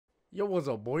Yo, what's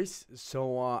up, boys?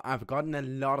 So, I've gotten a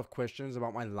lot of questions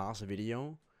about my last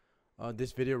video.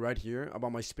 This video right here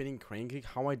about my spinning crane kick.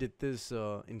 How I did this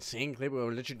insane clip where I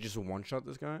literally just one-shot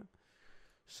this guy.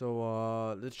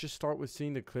 So, let's just start with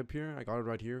seeing the clip here. I got it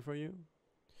right here for you.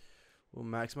 We'll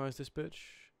maximize this bitch.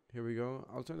 Here we go.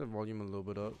 I'll turn the volume a little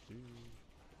bit up.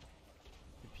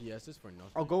 The PS is for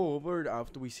nothing. I'll go over it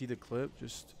after we see the clip,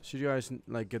 just so you guys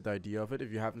like get the idea of it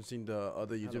if you haven't seen the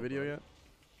other YouTube video yet.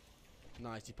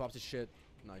 Nice, he pops his shit.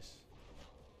 Nice.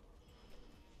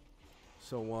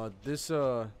 So this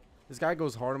guy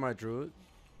goes hard on my druid,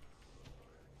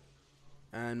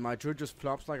 and my druid just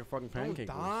flops like a fucking pancake.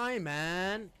 Don't die,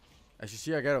 man. As you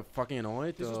see, I get fucking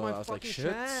annoyed. This was my I was like, fucking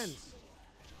shit. chance.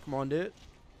 Come on, dude.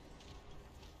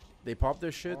 They pop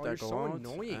their shit. Oh, That you're go so out,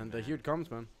 annoying, and man. here it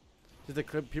comes, man. This is the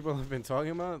clip people have been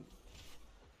talking about.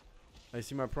 I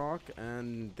see my proc,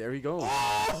 and there he goes.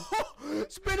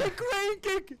 Spinning crane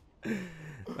kick.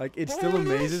 Like, it still Holy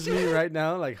amazes me shit. right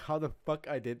now, like, how the fuck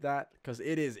I did that, because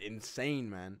it is insane,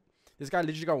 man. This guy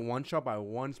literally got one shot by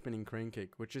one spinning crane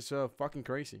kick, which is fucking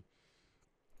crazy.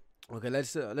 Okay,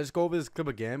 let's go over this clip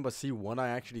again, but see what I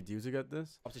actually do to get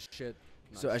this. Up to shit.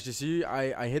 So as you see,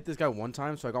 I hit this guy one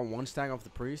time, so I got one stack off the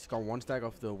priest, got one stack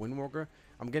off the Windwalker.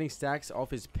 I'm getting stacks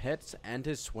off his pets and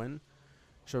his swin.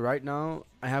 So right now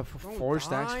I have Don't four die,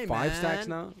 stacks, five stacks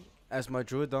man. now, as my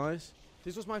druid dies.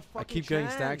 This was my fucking I keep chance. getting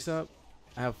stacks up.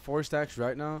 I have 4 stacks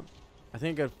right now. I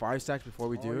think I got 5 stacks before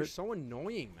we do You're it. so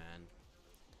annoying, man.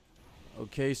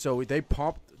 Okay, so they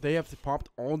have popped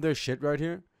all their shit right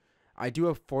here. I do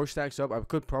have 4 stacks up. I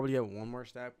could probably have 1 more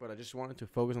stack, but I just wanted to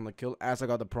focus on the kill as I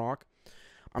got the proc.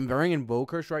 I'm varying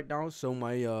Invokers right now, so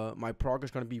my proc is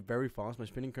gonna be very fast. My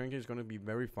spinning crank is gonna be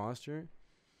very fast here.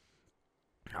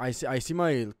 I see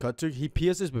my cutter. He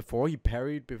pierces before. He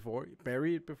parried before.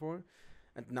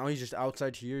 And now he's just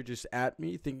outside here, just at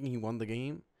me, thinking he won the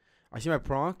game. I see my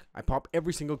proc. I pop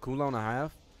every single cooldown I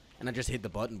have, and I just hit the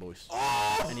button, boys.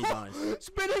 Oh! And he dies.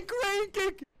 Spinning crane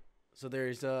kick. So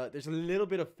there's a little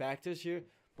bit of factors here,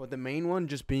 but the main one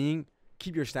just being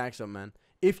keep your stacks up, man.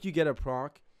 If you get a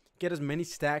proc, get as many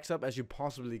stacks up as you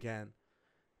possibly can,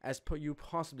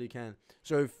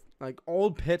 So if like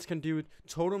all pets can do it,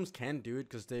 totems can do it,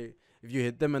 because if you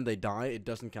hit them and they die, it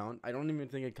doesn't count. I don't even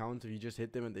think it counts if you just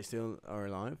hit them and they still are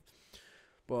alive.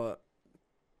 But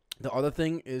the other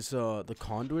thing is the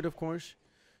conduit, of course.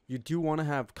 You do want to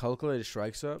have calculated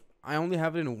strikes up. I only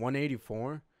have it in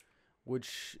 184,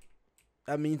 which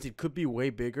that means it could be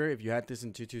way bigger if you had this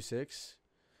in 226.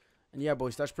 And yeah,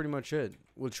 boys, that's pretty much it.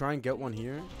 We'll try and get one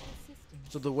here.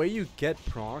 So the way you get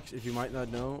procs, if you might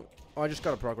not know, oh, I just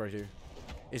got a proc right here.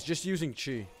 It's just using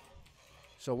chi.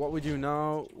 So what we do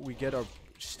now, we get our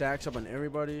stacks up on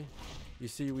everybody. You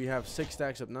see we have 6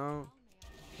 stacks up now.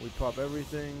 We pop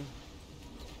everything.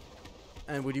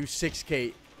 And we do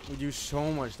 6k. We do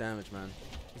so much damage, man.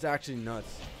 It's actually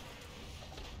nuts.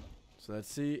 So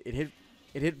let's see. It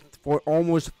hit for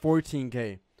almost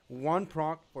 14k. 1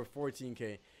 proc for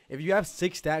 14k. If you have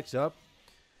 6 stacks up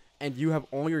and you have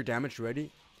all your damage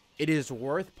ready, it is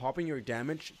worth popping your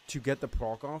damage to get the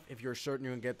proc off if you're certain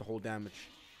you're going to get the whole damage.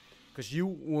 Because you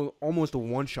will almost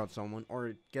one-shot someone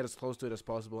or get as close to it as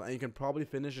possible. And you can probably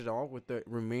finish it off with the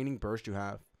remaining burst you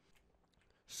have.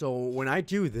 So when I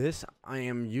do this, I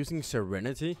am using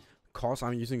Serenity. Because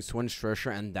I'm using Swin's Treasure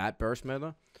and that burst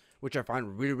meta, which I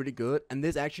find really, really good. And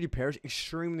this actually pairs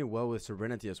extremely well with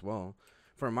Serenity as well,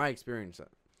 from my experience.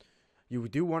 You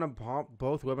do want to pop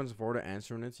both weapons of order and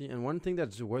Serenity. And one thing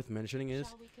that's worth mentioning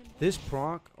is this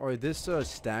proc or this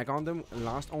stack on them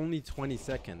lasts only 20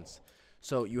 seconds.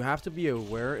 So you have to be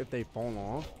aware if they fall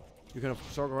off. You can of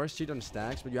course cheat on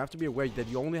stacks, but you have to be aware that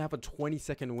you only have a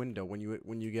 20-second window when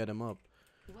you get them up,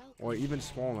 or even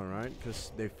smaller, right?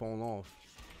 Because they fall off.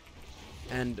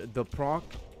 And the proc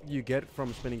you get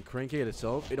from spinning crank kick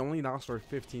itself, it only lasts for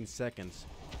 15 seconds.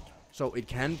 So it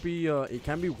can be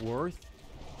worth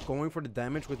going for the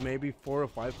damage with maybe 4 or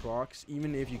 5 procs,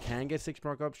 even if you can get 6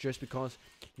 proc ups, just because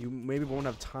you maybe won't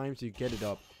have time to get it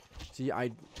up. See,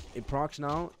 it procs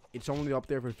now. It's only up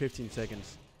there for 15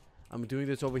 seconds. I'm doing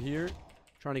this over here,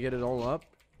 trying to get it all up.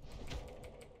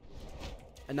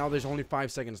 And now there's only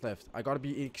 5 seconds left. I gotta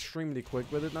be extremely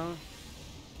quick with it now.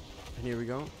 And here we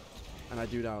go. And I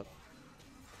do that.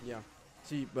 Yeah.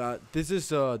 See, but this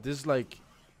is like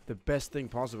the best thing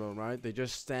possible, right? They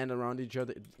just stand around each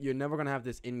other. You're never gonna have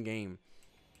this in game.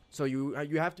 So you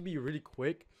have to be really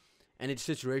quick, and it's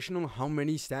situational how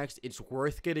many stacks it's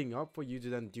worth getting up for you to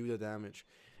then do the damage.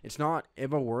 It's not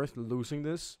ever worth losing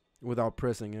this without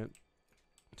pressing it.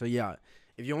 So yeah,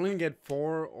 if you only get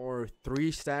 4 or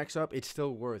 3 stacks up, it's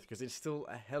still worth, because it's still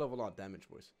a hell of a lot of damage,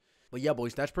 boys. But yeah,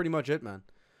 boys, that's pretty much it, man.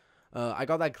 I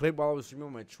got that clip while I was streaming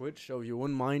on my Twitch, so if you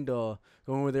wouldn't mind going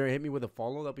over there and hit me with a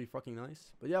follow, that'd be fucking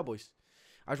nice. But yeah, boys,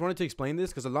 I just wanted to explain this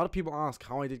because a lot of people ask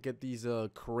how I did get these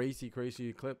crazy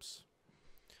clips.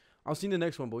 I'll see you in the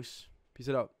next one, boys. Peace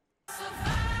it out.